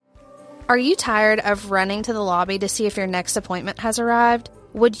Are you tired of running to the lobby to see if your next appointment has arrived?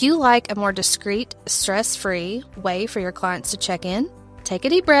 Would you like a more discreet, stress-free way for your clients to check in? Take a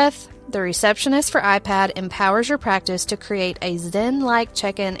deep breath. The Receptionist for iPad empowers your practice to create a Zen-like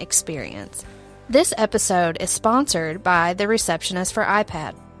check-in experience. This episode is sponsored by The Receptionist for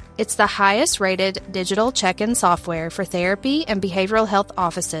iPad. It's the highest-rated digital check-in software for therapy and behavioral health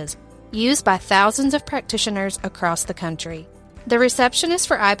offices, used by thousands of practitioners across the country. The Receptionist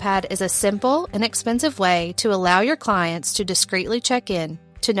for iPad is a simple, inexpensive way to allow your clients to discreetly check in,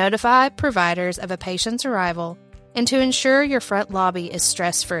 to notify providers of a patient's arrival, and to ensure your front lobby is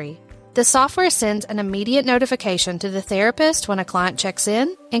stress-free. The software sends an immediate notification to the therapist when a client checks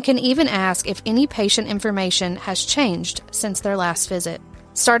in and can even ask if any patient information has changed since their last visit.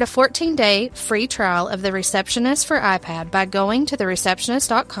 Start a 14-day free trial of The Receptionist for iPad by going to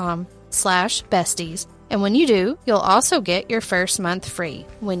thereceptionist.com/besties. And when you do, you'll also get your first month free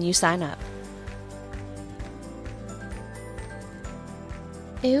when you sign up.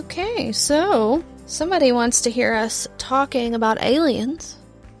 Okay, so somebody wants to hear us talking about aliens.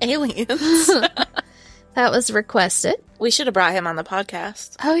 Aliens? That was requested. We should have brought him on the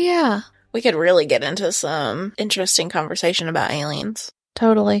podcast. Oh, yeah. We could really get into some interesting conversation about aliens.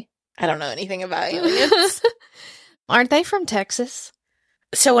 Totally. I don't know anything about aliens. Aren't they from Texas?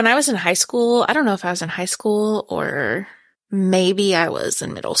 So when I was in high school, I don't know if I was in high school or maybe I was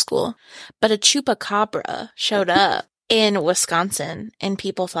in middle school, but a Chupacabra showed up in Wisconsin and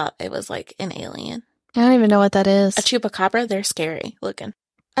people thought it was like an alien. I don't even know what that is. A Chupacabra? They're scary looking.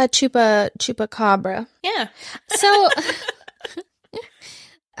 A Chupacabra. Yeah. So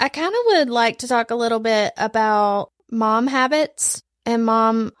I kind of would like to talk a little bit about mom habits and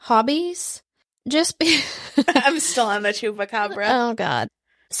mom hobbies. I'm still on the Chupacabra. Oh, God.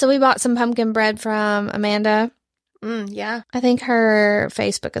 So we bought some pumpkin bread from Amanda. Yeah. I think her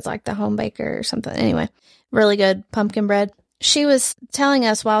Facebook is like the home baker or something. Anyway, really good pumpkin bread. She was telling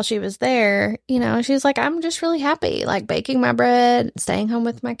us while she was there, she was like, I'm just really happy, like baking my bread, staying home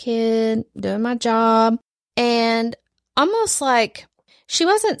with my kid, doing my job. And almost like she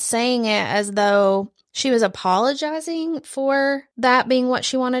wasn't saying it as though she was apologizing for that being what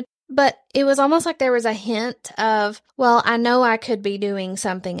she wanted. But it was almost like there was a hint of, well, I know I could be doing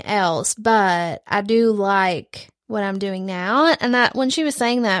something else, but I do like what I'm doing now. And that when she was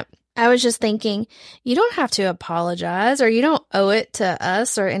saying that, I was just thinking, you don't have to apologize, or you don't owe it to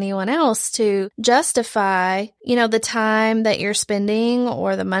us or anyone else to justify, the time that you're spending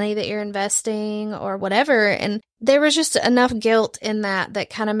or the money that you're investing or whatever. And there was just enough guilt in that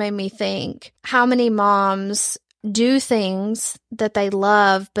kind of made me think, how many moms do things that they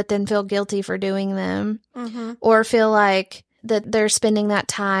love, but then feel guilty for doing them, or feel like that they're spending that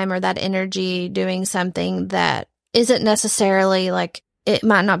time or that energy doing something that isn't necessarily like, it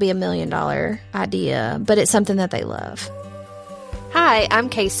might not be $1 million idea, but it's something that they love. Hi, I'm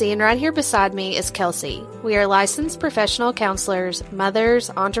Casey, and right here beside me is Kelsey. We are licensed professional counselors, mothers,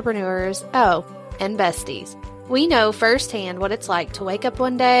 entrepreneurs, and besties. We know firsthand what it's like to wake up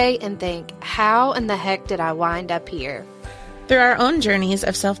one day and think, how in the heck did I wind up here? Through our own journeys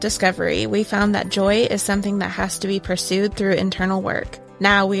of self-discovery, we found that joy is something that has to be pursued through internal work.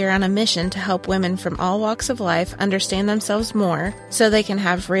 Now we are on a mission to help women from all walks of life understand themselves more so they can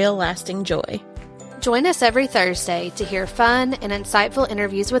have real lasting joy. Join us every Thursday to hear fun and insightful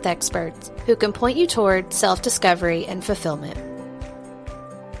interviews with experts who can point you toward self-discovery and fulfillment.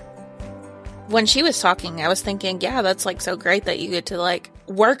 When she was talking, I was thinking, yeah, that's like so great that you get to like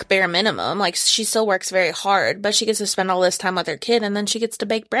work bare minimum. Like she still works very hard, but she gets to spend all this time with her kid, and then she gets to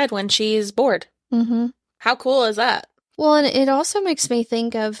bake bread when she's bored. Mm-hmm. How cool is that? Well, and it also makes me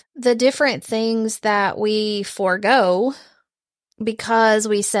think of the different things that we forego because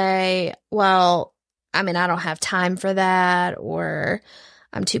we say, well, I don't have time for that, or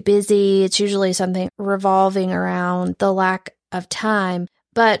I'm too busy. It's usually something revolving around the lack of time.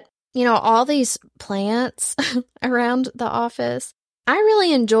 But all these plants around the office, I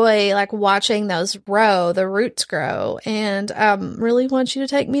really enjoy like watching those grow, the roots grow, and really want you to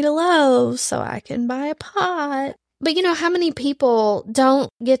take me to Lowe's so I can buy a pot. But how many people don't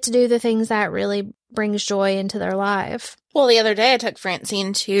get to do the things that really brings joy into their life? Well, the other day I took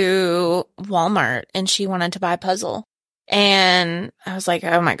Francine to Walmart and she wanted to buy a puzzle. And I was like,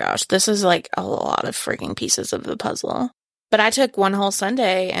 oh my gosh, this is like a lot of freaking pieces of the puzzle. But I took one whole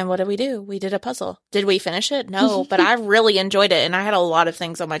Sunday, and what did we do? We did a puzzle. Did we finish it? No, but I really enjoyed it, and I had a lot of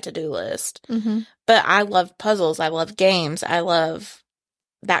things on my to-do list. Mm-hmm. But I love puzzles. I love games. I love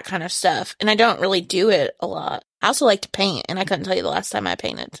that kind of stuff, and I don't really do it a lot. I also like to paint, and I couldn't tell you the last time I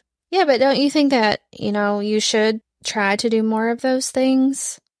painted. Yeah, but don't you think that, you should try to do more of those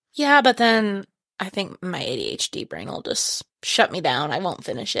things? Yeah, but then I think my ADHD brain will just shut me down. I won't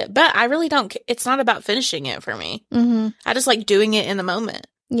finish it. But I really don't. It's not about finishing it for me. Mm-hmm. I just like doing it in the moment.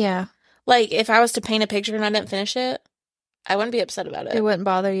 Yeah. Like, if I was to paint a picture and I didn't finish it, I wouldn't be upset about it. It wouldn't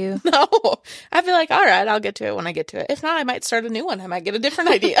bother you. No. I'd be like, all right, I'll get to it when I get to it. If not, I might start a new one. I might get a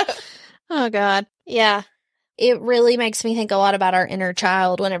different idea. Oh, God. Yeah. It really makes me think a lot about our inner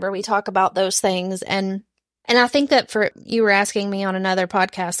child whenever we talk about those things. And I think that you were asking me on another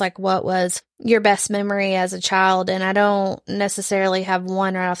podcast, like, what was your best memory as a child? And I don't necessarily have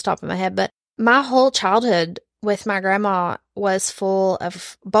one right off the top of my head, but my whole childhood with my grandma was full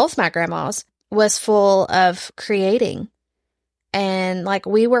of, both my grandmas, was full of creating. And like,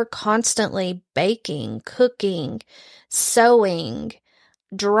 we were constantly baking, cooking, sewing,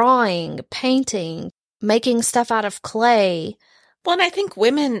 drawing, painting, making stuff out of clay. Well, and I think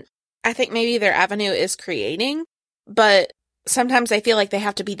maybe their avenue is creating, but sometimes I feel like they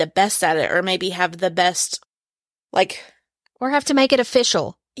have to be the best at it, or maybe have the best, like... Or have to make it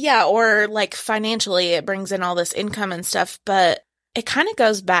official. Yeah, or like financially it brings in all this income and stuff, but it kind of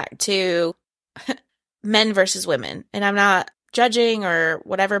goes back to men versus women. And I'm not judging or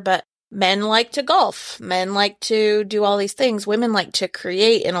whatever, but men like to golf. Men like to do all these things. Women like to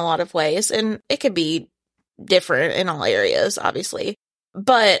create in a lot of ways, and it could be different in all areas, obviously.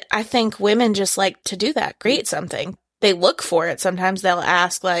 But I think women just like to do that, create something. They look for it. Sometimes they'll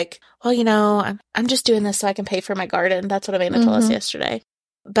ask like, well, I'm just doing this so I can pay for my garden. That's what Amanda told us yesterday.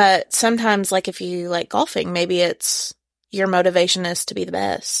 But sometimes, like, if you like golfing, maybe it's your motivation is to be the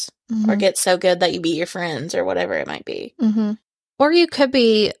best or get so good that you beat your friends or whatever it might be. Mm-hmm. Or you could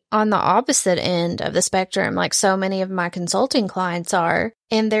be on the opposite end of the spectrum, like so many of my consulting clients are,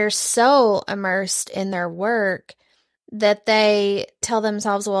 and they're so immersed in their work that they tell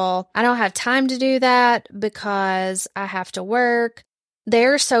themselves, well, I don't have time to do that because I have to work.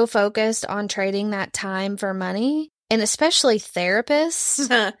 They're so focused on trading that time for money, and especially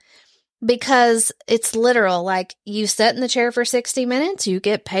therapists, because it's literal. Like, you sit in the chair for 60 minutes, you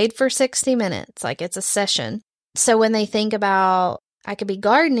get paid for 60 minutes. Like, it's a session. So when they think about, I could be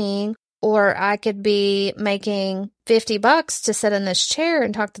gardening, or I could be making $50 to sit in this chair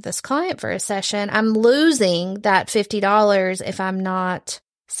and talk to this client for a session, I'm losing that $50 if I'm not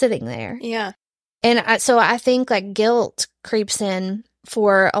sitting there. Yeah. And so I think like guilt creeps in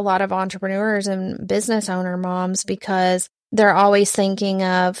for a lot of entrepreneurs and business owner moms, because they're always thinking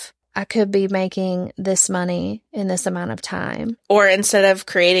of, I could be making this money in this amount of time. Or instead of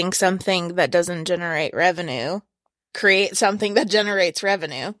creating something that doesn't generate revenue, create something that generates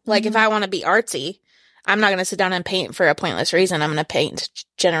revenue. Like, if I want to be artsy, I'm not going to sit down and paint for a pointless reason. I'm going to paint to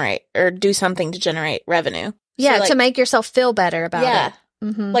generate, or do something to generate revenue. Yeah, so, like, to make yourself feel better about it.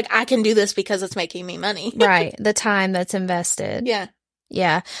 Mm-hmm. Like, I can do this because it's making me money. Right. The time that's invested. Yeah.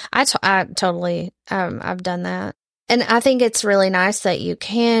 Yeah. I totally, I've done that. And I think it's really nice that you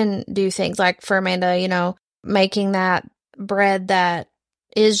can do things like for Amanda, making that bread that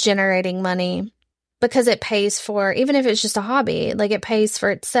is generating money, because it pays for, even if it's just a hobby, like it pays for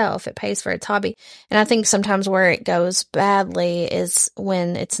itself, it pays for its hobby. And I think sometimes where it goes badly is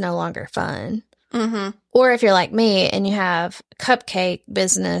when it's no longer fun. Mm-hmm. Or if you're like me and you have cupcake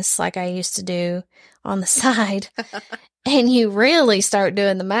business like I used to do on the side, and you really start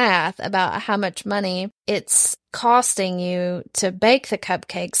doing the math about how much money it's costing you to bake the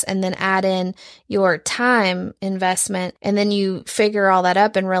cupcakes, and then add in your time investment, and then you figure all that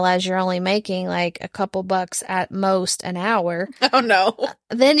up and realize you're only making like a couple bucks at most an hour. Oh no.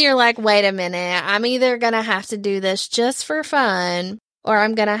 Then you're like, wait a minute, I'm either going to have to do this just for fun, or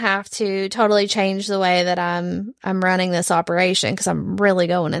I'm going to have to totally change the way that I'm running this operation, because I'm really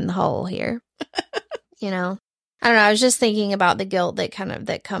going in the hole here. I don't know. I was just thinking about the guilt that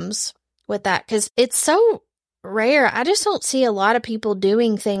comes with that, because it's so rare. I just don't see a lot of people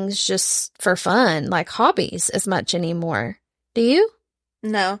doing things just for fun, like hobbies, as much anymore. Do you?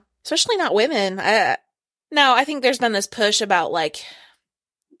 No, especially not women. No, I think there's been this push about like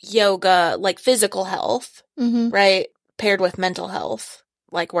yoga, like physical health, right? Paired with mental health,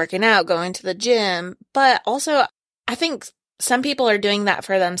 like working out, going to the gym. But also, I think some people are doing that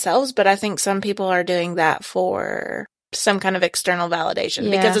for themselves, but I think some people are doing that for some kind of external validation,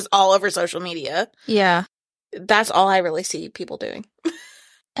 because it's all over social media. Yeah. That's all I really see people doing.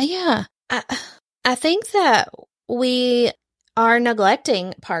 Yeah. I think that we are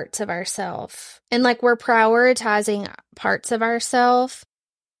neglecting parts of ourselves, and like we're prioritizing parts of ourselves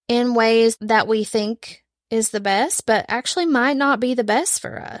in ways that we think is the best, but actually might not be the best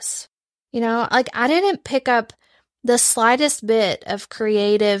for us. Like I didn't pick up the slightest bit of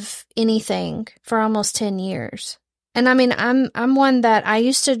creative anything for almost 10 years. And I mean, I'm one that I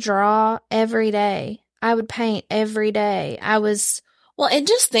used to draw every day. I would paint every day. Well, and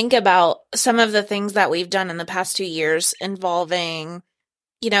just think about some of the things that we've done in the past 2 years involving,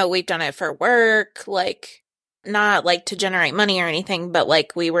 we've done it for work, like not like to generate money or anything, but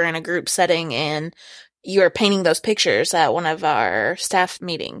like we were in a group setting and you were painting those pictures at one of our staff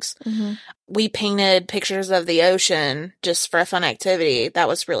meetings. Mm-hmm. We painted pictures of the ocean just for a fun activity. That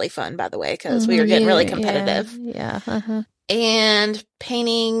was really fun, by the way, because we were getting really competitive. Yeah. Uh-huh. And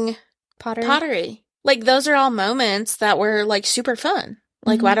painting Pottery. Like, those are all moments that were, like, super fun.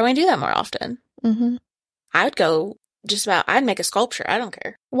 Like, Mm-hmm. why don't I do that more often? Mm-hmm. I'd make a sculpture. I don't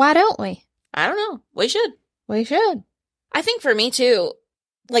care. Why don't we? I don't know. We should. We should. I think for me, too,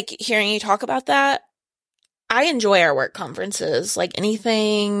 like, hearing you talk about that, I enjoy our work conferences. Like,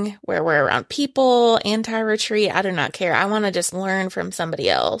 anything where we're around people, anti-retreat, I do not care. I want to just learn from somebody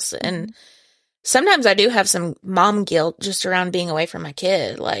else. And sometimes I do have some mom guilt just around being away from my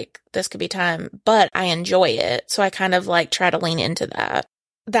kid. Like, this could be time, but I enjoy it. So I kind of like try to lean into that.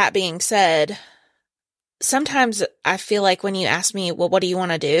 That being said, sometimes I feel like when you ask me, well, what do you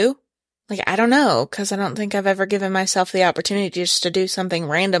want to do? Like, I don't know, because I don't think I've ever given myself the opportunity just to do something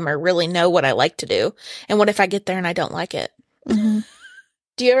random or really know what I like to do. And what if I get there and I don't like it? Mm-hmm.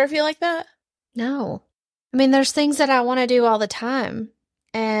 Do you ever feel like that? No. I mean, there's things that I want to do all the time.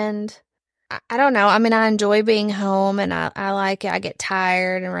 And I don't know. I mean, I enjoy being home and I like it. I get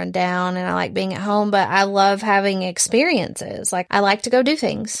tired and run down and I like being at home, but I love having experiences. Like, I like to go do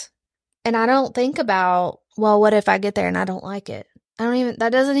things. And I don't think about, well, what if I get there and I don't like it?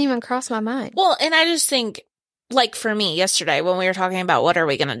 That doesn't even cross my mind. Well, and I just think, like for me yesterday when we were talking about what are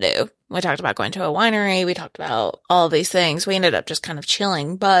we going to do, we talked about going to a winery. We talked about all of these things. We ended up just kind of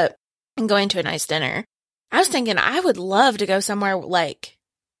chilling, and going to a nice dinner. I was thinking I would love to go somewhere like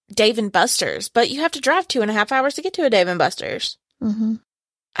Dave and Buster's, but you have to drive 2.5 hours to get to a Dave and Buster's. Mm-hmm.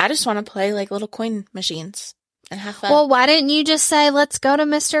 I just want to play like little coin machines and have fun. Well, why didn't you just say, let's go to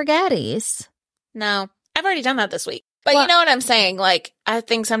Mr. Gaddy's? No, I've already done that this week. But well, you know what I'm saying? Like, I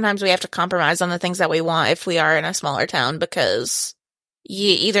think sometimes we have to compromise on the things that we want if we are in a smaller town, because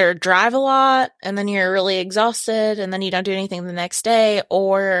you either drive a lot and then you're really exhausted and then you don't do anything the next day,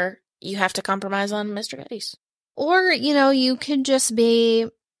 or you have to compromise on Mr. Getty's. Or, you can just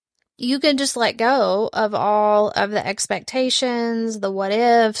let go of all of the expectations, the what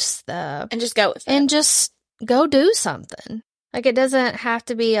ifs, and just go with it. And just go do something. Like, it doesn't have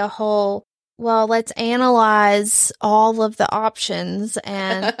to be a whole, well, let's analyze all of the options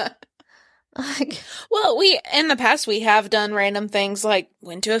and like. Well, in the past we have done random things, like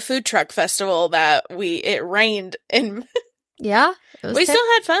went to a food truck festival that it rained and yeah, we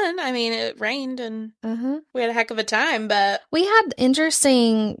still had fun. I mean, it rained and we had a heck of a time, but we had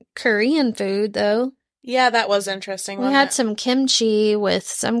interesting Korean food though. Yeah, that was interesting. We had some kimchi with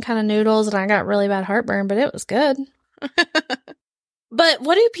some kind of noodles and I got really bad heartburn, but it was good. But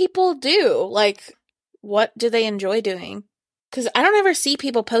what do people do? Like, what do they enjoy doing? Because I don't ever see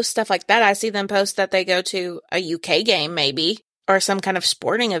people post stuff like that. I see them post that they go to a UK game, maybe, or some kind of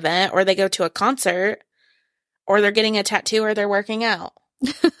sporting event, or they go to a concert, or they're getting a tattoo, or they're working out.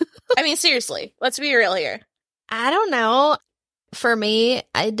 I mean, seriously, let's be real here. I don't know. For me,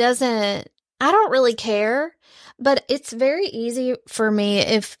 I don't really care, but it's very easy for me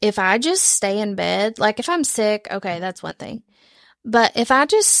if I just stay in bed. Like, if I'm sick, okay, that's one thing. But if I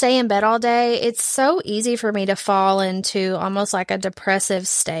just stay in bed all day, it's so easy for me to fall into almost like a depressive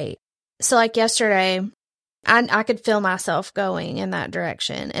state. So like yesterday, I could feel myself going in that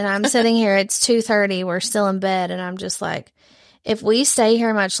direction. And I'm sitting here, it's 2:30, we're still in bed. And I'm just like, if we stay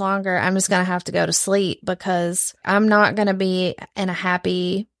here much longer, I'm just going to have to go to sleep because I'm not going to be in a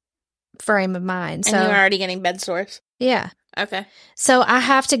happy frame of mind. And you're already getting bed sores? Yeah. Okay. So I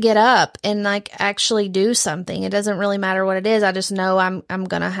have to get up and like actually do something. It doesn't really matter what it is. I just know I'm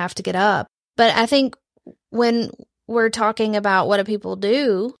going to have to get up. But I think when we're talking about what do people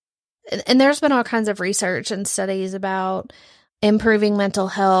do, and there's been all kinds of research and studies about improving mental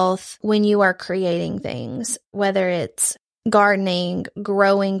health when you are creating things, whether it's gardening,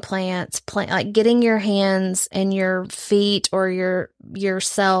 growing plants, like getting your hands and your feet or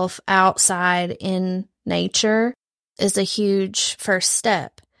yourself outside in nature is a huge first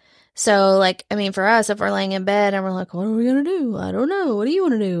step. So like, I mean, for us, if we're laying in bed and we're like, what are we going to do? I don't know. What do you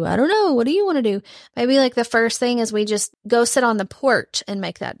want to do? I don't know. What do you want to do? Maybe like the first thing is we just go sit on the porch and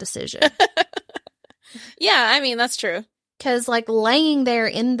make that decision. Yeah, I mean, that's true. Because like laying there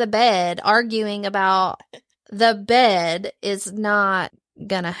in the bed, arguing about the bed is not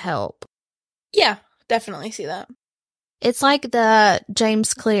going to help. Yeah, definitely see that. It's like the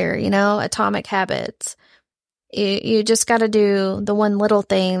James Clear, Atomic Habits. You just got to do the one little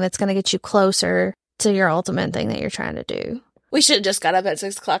thing that's going to get you closer to your ultimate thing that you're trying to do. We should have just got up at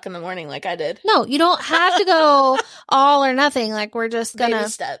 6 o'clock in the morning like I did. No, you don't have to go all or nothing. Like, we're just going Baby to,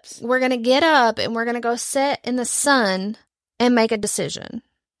 steps. we're going to get up and we're going to go sit in the sun and make a decision.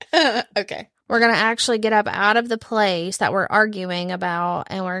 Okay. We're going to actually get up out of the place that we're arguing about,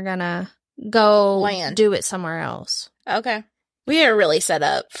 and we're going to go do it somewhere else. Okay. We are really set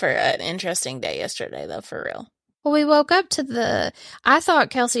up for an interesting day yesterday, though, for real. Well, we woke up to I thought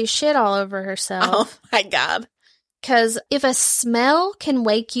Kelsey shit all over herself. Oh, my God. Because if a smell can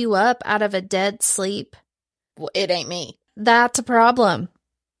wake you up out of a dead sleep, well, it ain't me. That's a problem.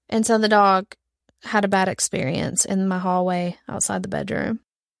 And so the dog had a bad experience in my hallway outside the bedroom.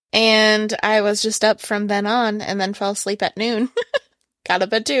 And I was just up from then on and then fell asleep at noon. Got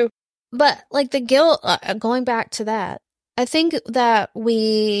up at 2. But like the guilt, going back to that, I think that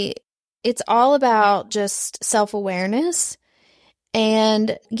it's all about just self-awareness.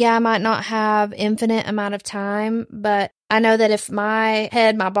 And yeah, I might not have infinite amount of time, but I know that if my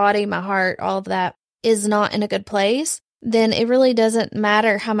head, my body, my heart, all of that is not in a good place, then it really doesn't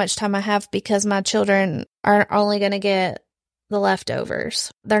matter how much time I have, because my children are only going to get the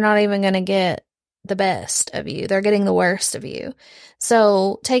leftovers. They're not even going to get the best of you. They're getting the worst of you.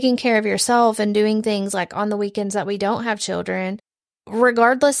 So taking care of yourself and doing things like on the weekends that we don't have children,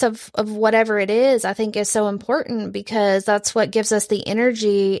 regardless of whatever it is, I think is so important, because that's what gives us the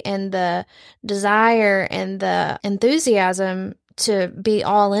energy and the desire and the enthusiasm to be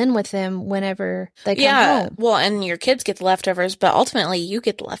all in with them whenever they come home. Well, and your kids get the leftovers, but ultimately you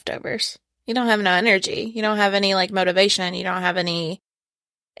get the leftovers. You don't have no energy. You don't have any like motivation. You don't have anything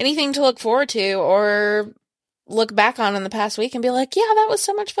to look forward to or look back on in the past week and be like, yeah, that was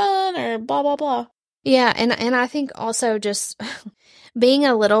so much fun, or blah, blah, blah. Yeah. And I think also just being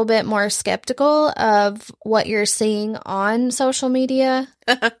a little bit more skeptical of what you're seeing on social media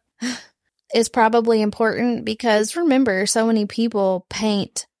is probably important, because remember, so many people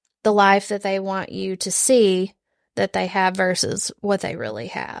paint the life that they want you to see that they have versus what they really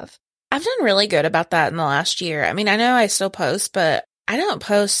have. I've done really good about that in the last year. I mean, I know I still post, but I don't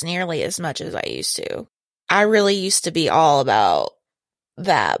post nearly as much as I used to. I really used to be all about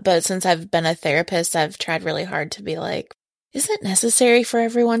that. But since I've been a therapist, I've tried really hard to be like, is it necessary for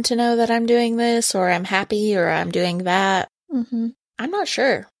everyone to know that I'm doing this, or I'm happy, or I'm doing that? Mm-hmm. I'm not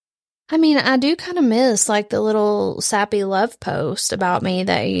sure. I mean, I do kind of miss like the little sappy love post about me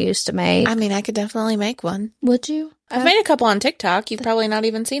that you used to make. I mean, I could definitely make one. Would you? I've made a couple on TikTok. You've probably not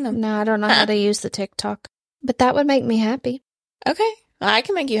even seen them. No, I don't know how to use the TikTok. But that would make me happy. Okay. Well, I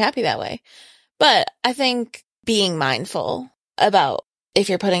can make you happy that way. But I think being mindful about if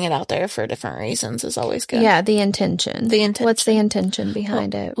you're putting it out there for different reasons is always good. Yeah, the intention. What's the intention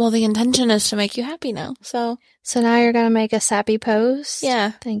behind it? Well, the intention is to make you happy now. So now you're going to make a sappy post?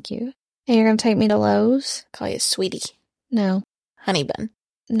 Yeah. Thank you. And you're going to take me to Lowe's? Call you sweetie. No. Honey bun.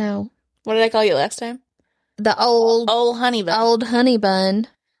 No. What did I call you last time? The old honey bun. Old honey bun.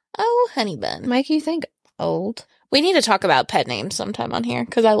 Oh, honey bun. Make you think old. We need to talk about pet names sometime on here,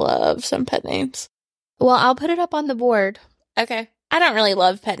 because I love some pet names. Well, I'll put it up on the board. Okay. I don't really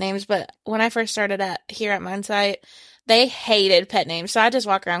love pet names, but when I first started here at Mindsight, they hated pet names. So I just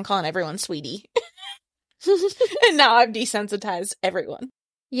walk around calling everyone sweetie. And now I've desensitized everyone.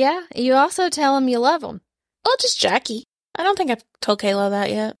 Yeah. You also tell them you love them. Well, just Jackie. I don't think I've told Kayla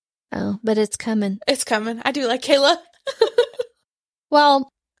that yet. Oh, but it's coming. It's coming. I do like Kayla. Well,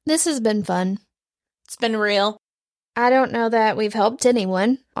 this has been fun. It's been real. I don't know that we've helped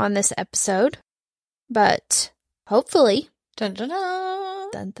anyone on this episode, but hopefully. Dun, dun,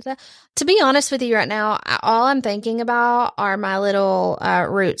 dun. Dun, dun, dun. To be honest with you right now, all I'm thinking about are my little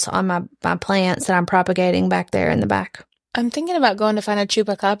roots on my plants that I'm propagating back there in the back. I'm thinking about going to find a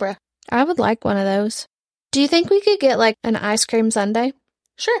Chupacabra. I would like one of those. Do you think we could get like an ice cream sundae?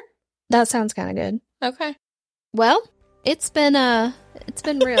 Sure. That sounds kind of good. Okay. Well, it's been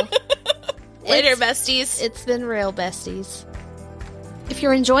real. Later, besties. It's been real, besties. If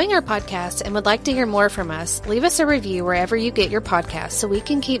you're enjoying our podcast and would like to hear more from us, leave us a review wherever you get your podcasts so we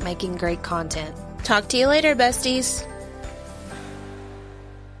can keep making great content. Talk to you later, besties.